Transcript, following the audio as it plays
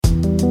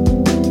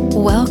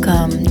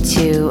Welcome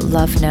to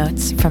Love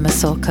Notes from a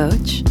Soul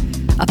Coach,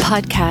 a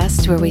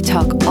podcast where we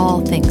talk all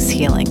things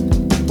healing.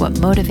 What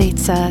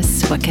motivates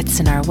us, what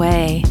gets in our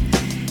way,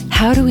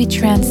 how do we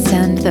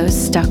transcend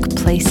those stuck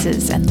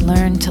places and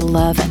learn to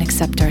love and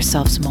accept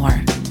ourselves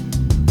more?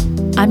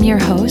 I'm your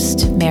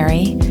host,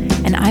 Mary,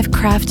 and I've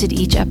crafted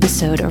each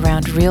episode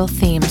around real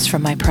themes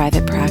from my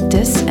private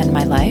practice and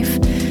my life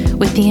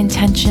with the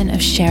intention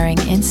of sharing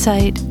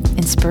insight,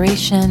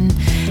 inspiration,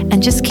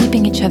 and just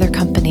keeping each other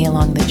company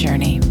along the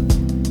journey.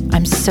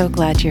 I'm so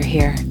glad you're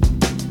here.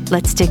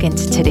 Let's dig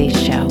into today's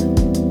show.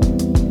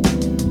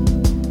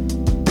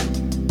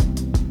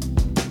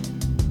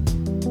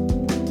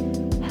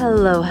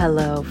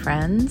 Hello,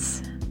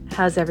 friends.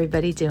 How's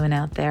everybody doing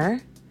out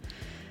there?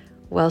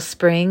 Well,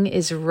 spring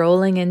is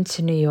rolling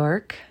into New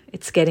York.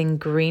 It's getting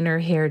greener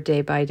here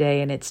day by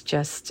day, and it's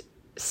just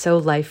so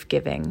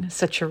life-giving,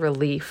 such a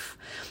relief.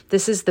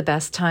 This is the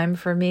best time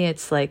for me.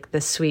 It's like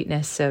the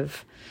sweetness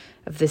of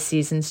the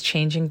seasons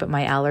changing, but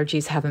my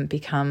allergies haven't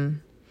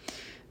become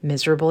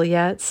miserable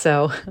yet.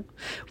 So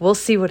we'll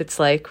see what it's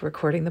like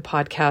recording the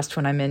podcast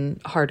when I'm in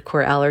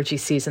hardcore allergy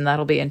season.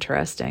 That'll be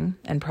interesting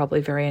and probably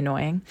very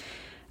annoying.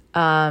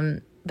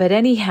 But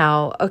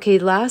anyhow, okay,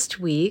 last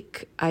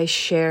week I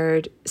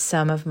shared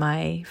some more of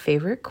my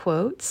favorite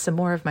quotes,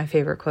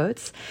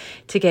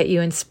 to get you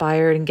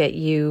inspired and get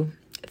you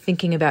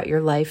thinking about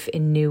your life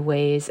in new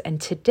ways. And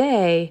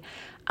today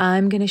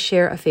I'm going to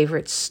share a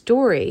favorite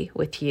story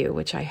with you,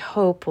 which I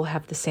hope will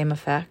have the same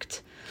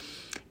effect.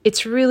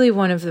 It's really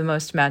one of the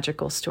most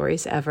magical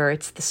stories ever.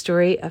 It's the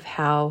story of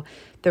how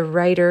the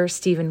writer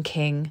Stephen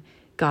King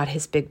got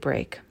his big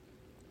break.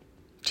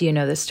 Do you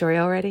know this story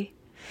already?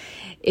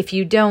 If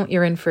you don't,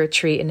 you're in for a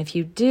treat. And if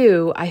you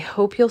do, I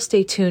hope you'll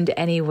stay tuned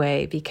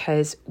anyway,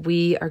 because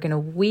we are going to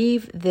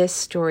weave this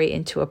story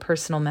into a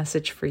personal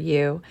message for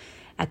you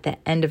at the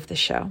end of the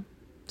show.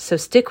 So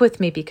stick with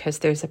me because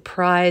there's a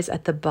prize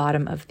at the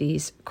bottom of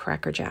these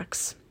Cracker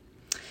Jacks.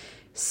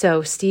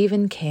 So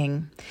Stephen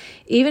King,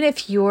 even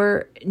if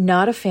you're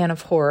not a fan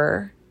of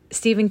horror,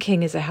 Stephen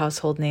King is a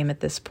household name at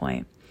this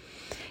point.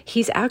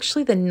 He's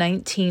actually the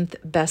 19th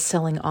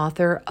best-selling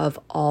author of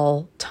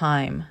all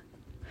time.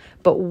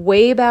 But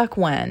way back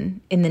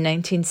when, in the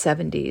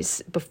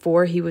 1970s,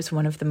 before he was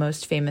one of the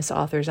most famous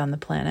authors on the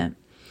planet,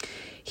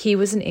 he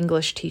was an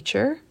English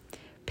teacher,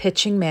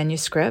 pitching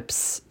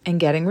manuscripts and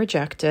getting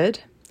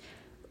rejected,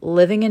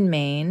 living in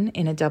Maine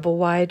in a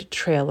double-wide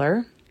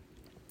trailer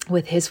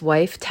with his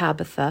wife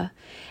Tabitha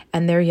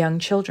and their young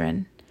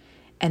children.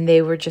 And they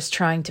were just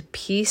trying to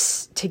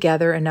piece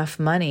together enough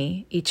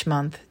money each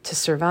month to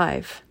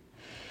survive.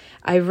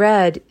 I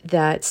read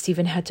that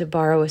Stephen had to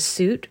borrow a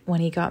suit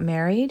when he got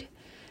married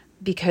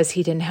because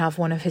he didn't have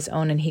one of his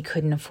own and he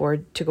couldn't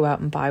afford to go out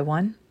and buy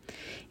one.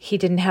 He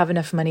didn't have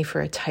enough money for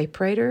a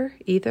typewriter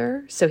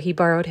either, so he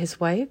borrowed his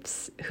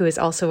wife's, who is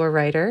also a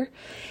writer,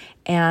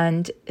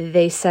 and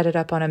they set it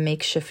up on a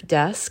makeshift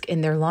desk in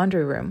their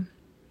laundry room.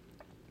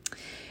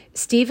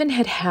 Stephen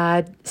had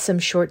had some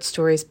short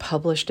stories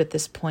published at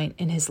this point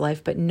in his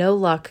life, but no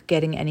luck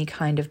getting any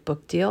kind of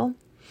book deal.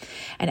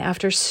 And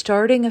after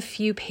starting a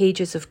few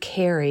pages of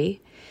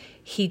Carrie,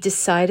 he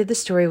decided the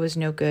story was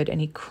no good, and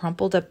he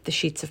crumpled up the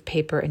sheets of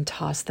paper and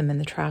tossed them in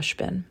the trash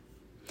bin.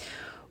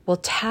 Well,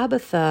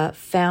 Tabitha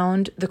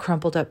found the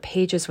crumpled up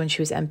pages when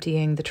she was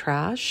emptying the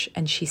trash,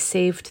 and she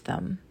saved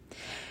them.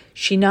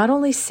 She not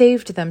only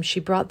saved them, she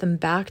brought them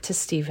back to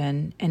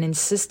Stephen and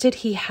insisted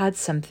he had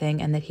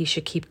something and that he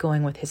should keep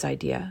going with his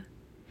idea.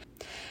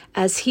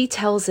 As he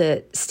tells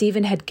it,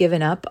 Stephen had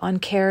given up on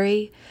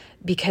Carrie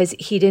because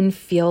he didn't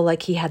feel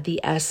like he had the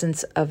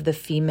essence of the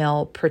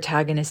female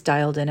protagonist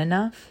dialed in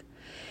enough.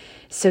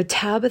 So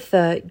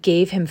Tabitha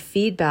gave him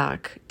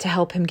feedback to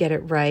help him get it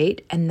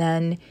right, and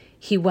then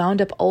he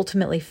wound up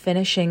ultimately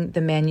finishing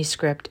the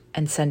manuscript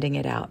and sending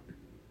it out.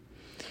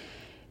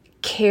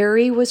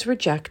 Carrie was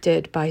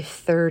rejected by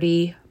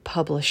 30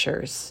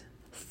 publishers.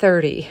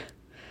 30.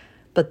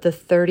 But the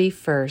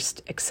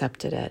 31st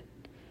accepted it.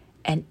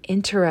 And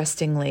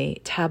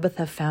interestingly,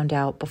 Tabitha found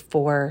out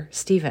before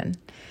Stephen.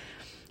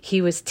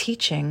 He was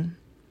teaching,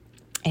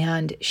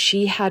 and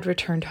she had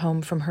returned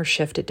home from her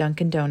shift at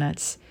Dunkin'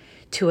 Donuts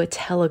to a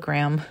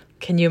telegram.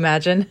 Can you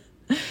imagine?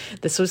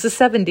 This was the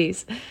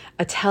 70s.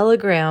 A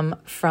telegram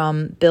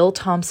from Bill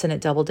Thompson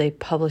at Doubleday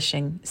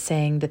Publishing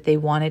saying that they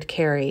wanted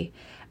Carrie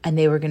and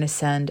they were going to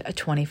send a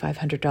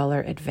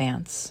 $2,500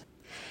 advance.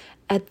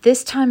 At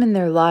this time in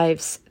their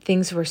lives,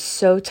 things were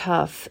so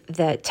tough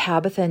that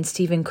Tabitha and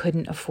Stephen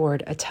couldn't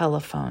afford a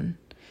telephone.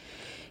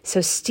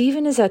 So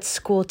Stephen is at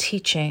school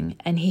teaching,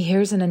 and he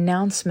hears an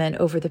announcement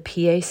over the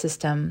PA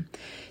system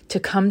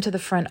to come to the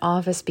front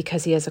office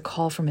because he has a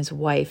call from his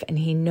wife, and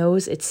he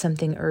knows it's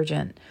something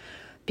urgent.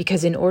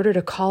 Because in order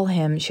to call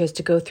him, she has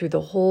to go through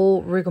the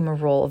whole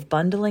rigmarole of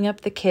bundling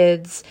up the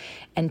kids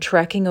and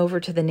trekking over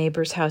to the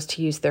neighbor's house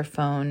to use their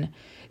phone,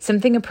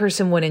 something a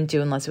person wouldn't do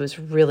unless it was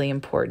really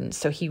important.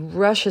 So he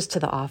rushes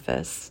to the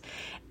office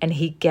and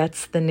he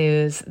gets the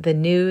news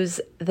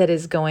that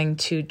is going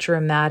to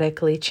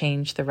dramatically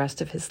change the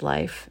rest of his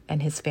life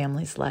and his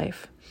family's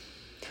life.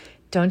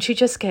 Don't you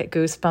just get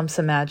goosebumps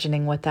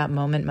imagining what that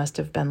moment must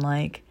have been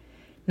like?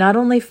 Not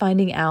only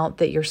finding out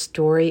that your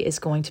story is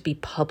going to be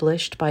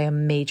published by a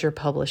major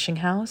publishing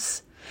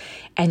house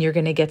and you're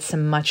going to get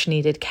some much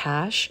needed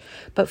cash,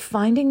 but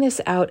finding this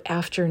out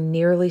after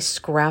nearly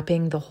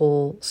scrapping the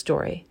whole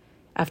story,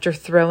 after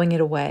throwing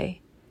it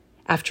away,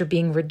 after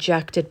being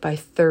rejected by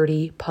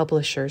 30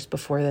 publishers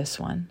before this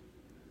one.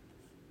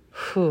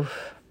 Whew.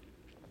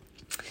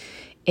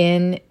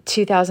 In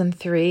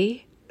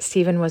 2003,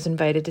 Stephen was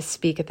invited to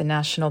speak at the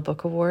National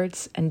Book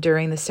Awards, and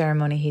during the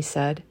ceremony he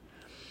said,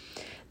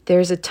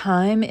 "There's a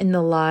time in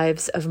the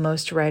lives of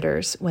most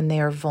writers when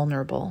they are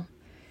vulnerable,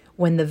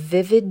 when the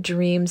vivid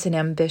dreams and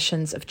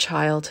ambitions of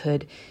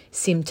childhood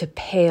seem to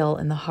pale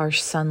in the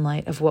harsh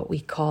sunlight of what we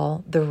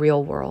call the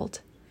real world.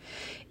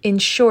 In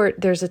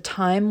short, there's a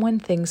time when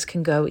things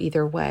can go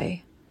either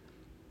way.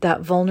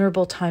 That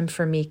vulnerable time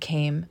for me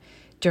came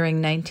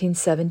during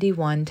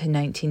 1971 to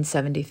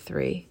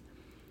 1973.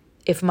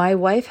 If my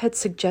wife had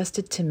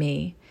suggested to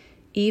me,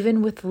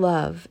 even with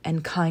love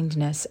and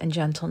kindness and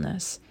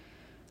gentleness,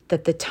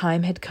 that the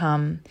time had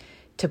come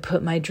to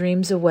put my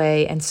dreams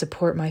away and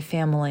support my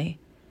family,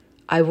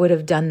 I would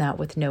have done that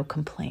with no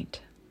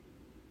complaint."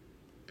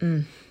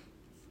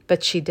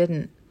 But she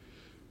didn't.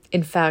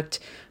 In fact,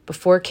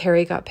 before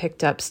Carrie got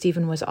picked up,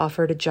 Stephen was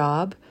offered a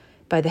job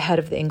by the head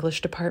of the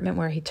English department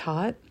where he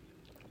taught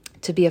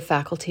to be a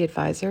faculty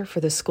advisor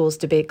for the school's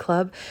debate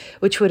club,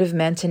 which would have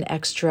meant an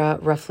extra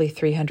roughly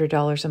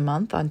 $300 a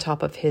month on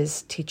top of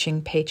his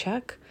teaching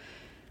paycheck,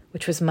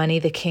 which was money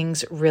the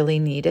Kings really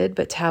needed,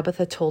 but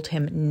Tabitha told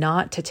him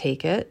not to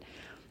take it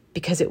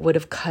because it would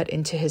have cut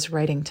into his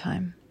writing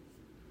time.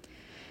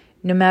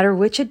 No matter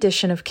which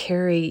edition of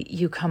Carrie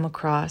you come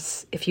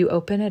across, if you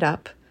open it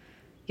up,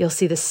 you'll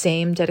see the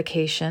same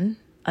dedication,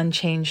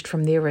 unchanged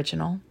from the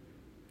original.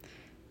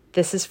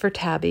 This is for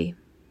Tabby,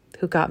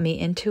 who got me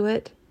into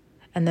it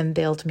and then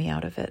bailed me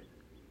out of it.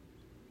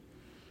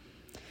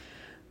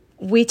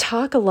 We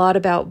talk a lot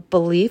about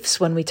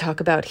beliefs when we talk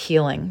about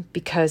healing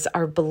because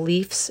our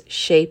beliefs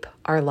shape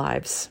our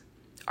lives.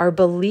 Our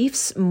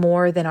beliefs,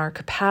 more than our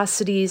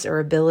capacities or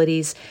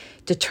abilities,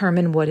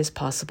 determine what is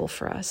possible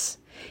for us.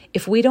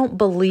 If we don't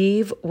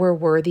believe we're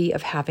worthy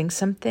of having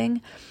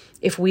something,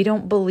 if we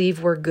don't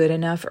believe we're good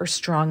enough or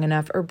strong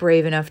enough or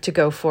brave enough to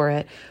go for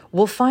it,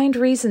 we'll find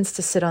reasons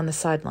to sit on the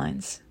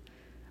sidelines.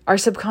 Our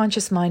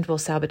subconscious mind will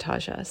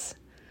sabotage us.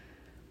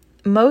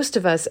 Most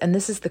of us, and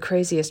this is the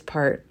craziest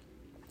part,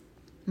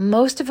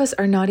 most of us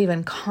are not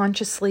even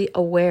consciously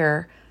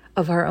aware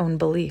of our own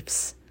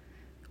beliefs.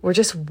 We're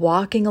just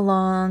walking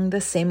along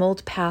the same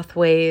old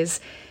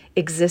pathways,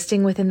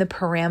 existing within the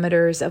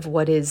parameters of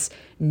what is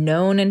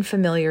known and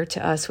familiar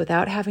to us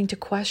without having to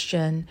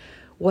question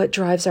what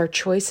drives our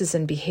choices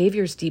and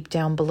behaviors deep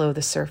down below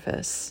the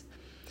surface.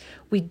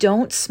 We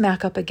don't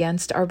smack up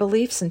against our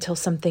beliefs until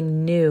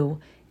something new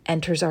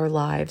enters our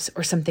lives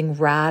or something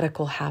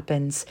radical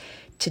happens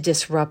to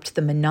disrupt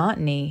the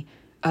monotony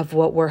of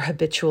what we're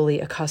habitually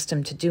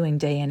accustomed to doing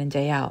day in and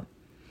day out.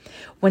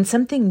 When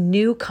something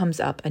new comes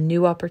up, a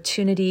new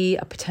opportunity,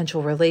 a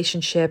potential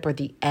relationship, or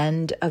the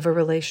end of a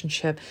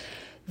relationship,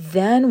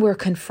 then we're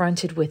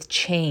confronted with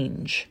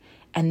change.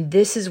 And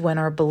this is when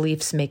our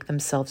beliefs make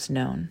themselves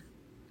known.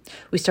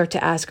 We start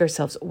to ask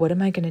ourselves, what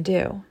am I going to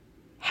do?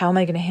 How am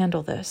I going to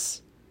handle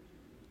this?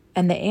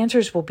 And the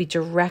answers will be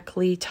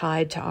directly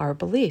tied to our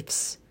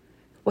beliefs.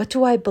 What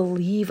do I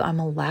believe I'm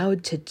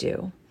allowed to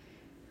do?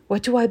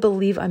 What do I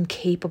believe I'm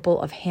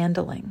capable of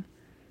handling?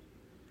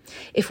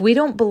 If we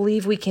don't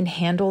believe we can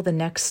handle the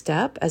next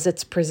step as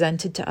it's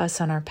presented to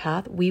us on our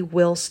path, we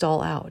will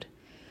stall out.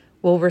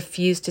 We'll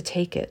refuse to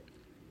take it.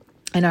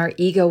 And our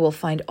ego will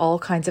find all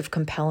kinds of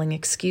compelling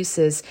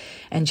excuses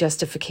and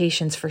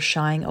justifications for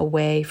shying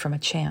away from a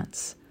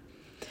chance.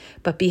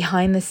 But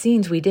behind the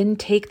scenes, we didn't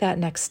take that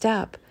next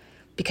step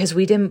because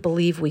we didn't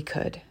believe we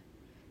could.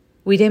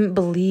 We didn't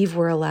believe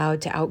we're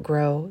allowed to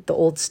outgrow the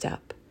old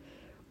step,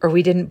 or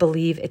we didn't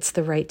believe it's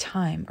the right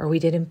time, or we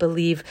didn't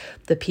believe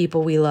the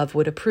people we love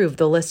would approve.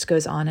 The list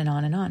goes on and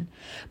on and on.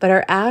 But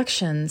our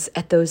actions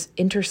at those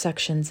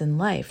intersections in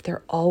life,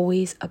 they're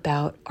always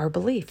about our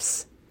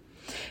beliefs.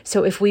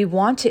 So if we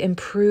want to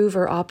improve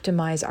or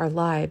optimize our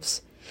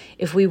lives,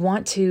 if we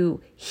want to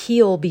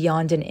heal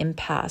beyond an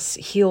impasse,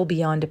 heal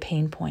beyond a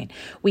pain point,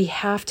 we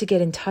have to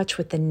get in touch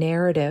with the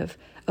narrative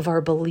of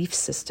our belief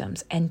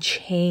systems and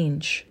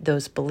change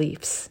those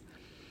beliefs.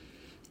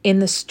 In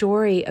the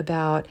story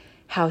about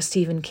how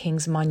Stephen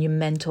King's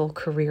monumental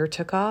career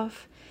took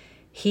off,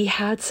 he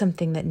had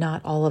something that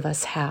not all of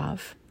us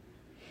have.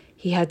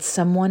 He had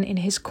someone in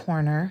his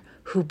corner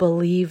who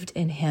believed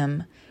in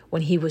him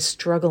when he was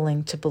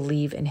struggling to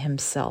believe in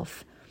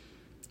himself.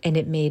 And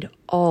it made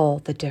all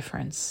the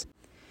difference.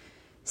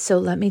 So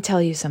let me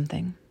tell you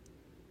something.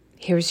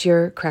 Here's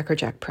your Cracker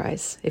Jack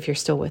prize, if you're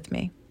still with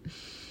me.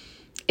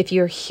 If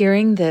you're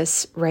hearing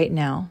this right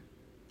now,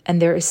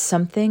 and there is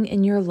something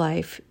in your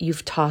life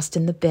you've tossed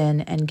in the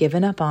bin and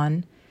given up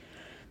on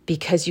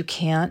because you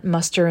can't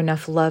muster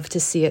enough love to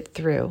see it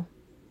through,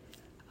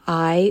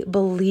 I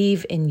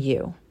believe in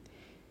you.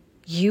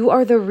 You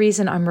are the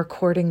reason I'm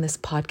recording this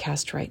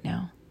podcast right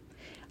now.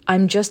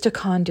 I'm just a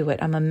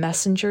conduit. I'm a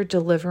messenger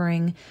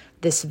delivering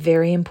this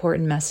very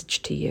important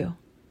message to you.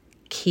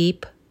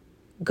 Keep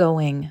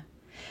going.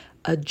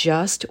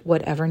 Adjust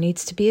whatever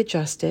needs to be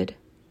adjusted.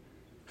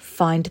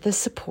 Find the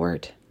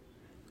support.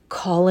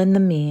 Call in the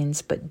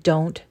means, but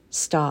don't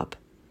stop.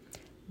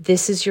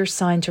 This is your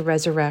sign to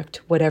resurrect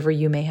whatever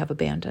you may have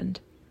abandoned.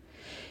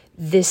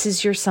 This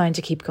is your sign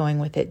to keep going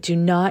with it. Do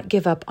not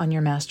give up on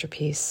your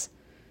masterpiece,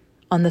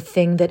 on the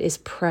thing that is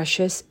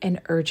precious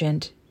and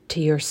urgent to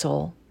your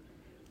soul.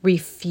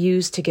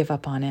 Refuse to give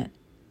up on it.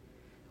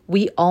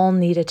 We all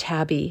need a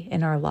Tabby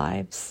in our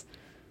lives.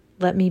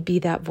 Let me be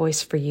that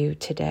voice for you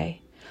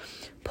today.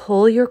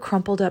 Pull your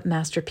crumpled up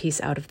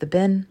masterpiece out of the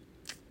bin,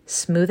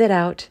 smooth it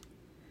out,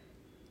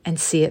 and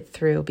see it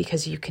through,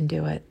 because you can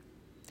do it.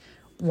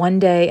 One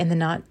day in the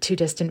not too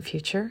distant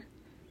future,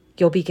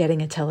 you'll be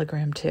getting a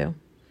telegram too.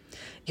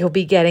 You'll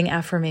be getting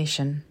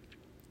affirmation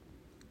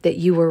that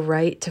you were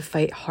right to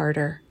fight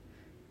harder,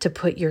 to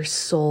put your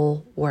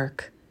soul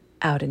work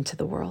out into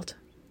the world.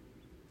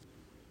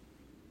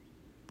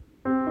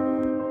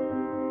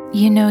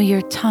 You know,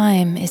 your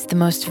time is the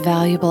most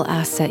valuable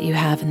asset you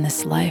have in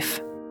this life.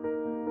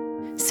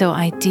 So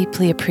I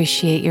deeply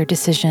appreciate your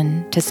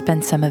decision to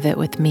spend some of it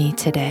with me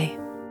today.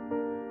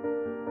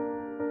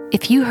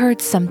 If you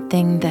heard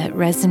something that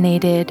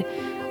resonated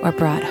or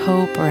brought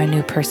hope or a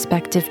new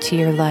perspective to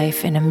your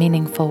life in a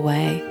meaningful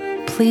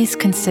way, please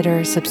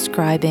consider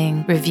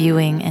subscribing,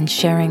 reviewing, and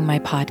sharing my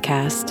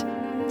podcast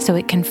so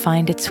it can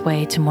find its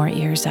way to more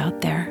ears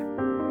out there.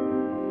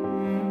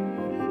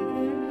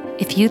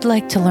 If you'd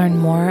like to learn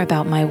more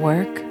about my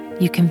work,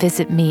 you can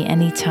visit me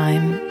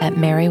anytime at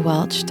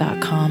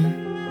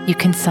marywelch.com. You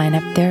can sign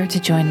up there to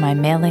join my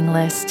mailing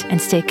list and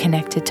stay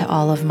connected to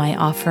all of my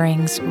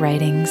offerings,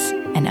 writings,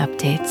 and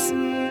updates.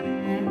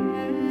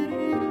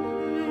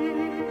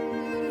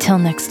 Till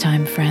next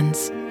time,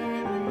 friends.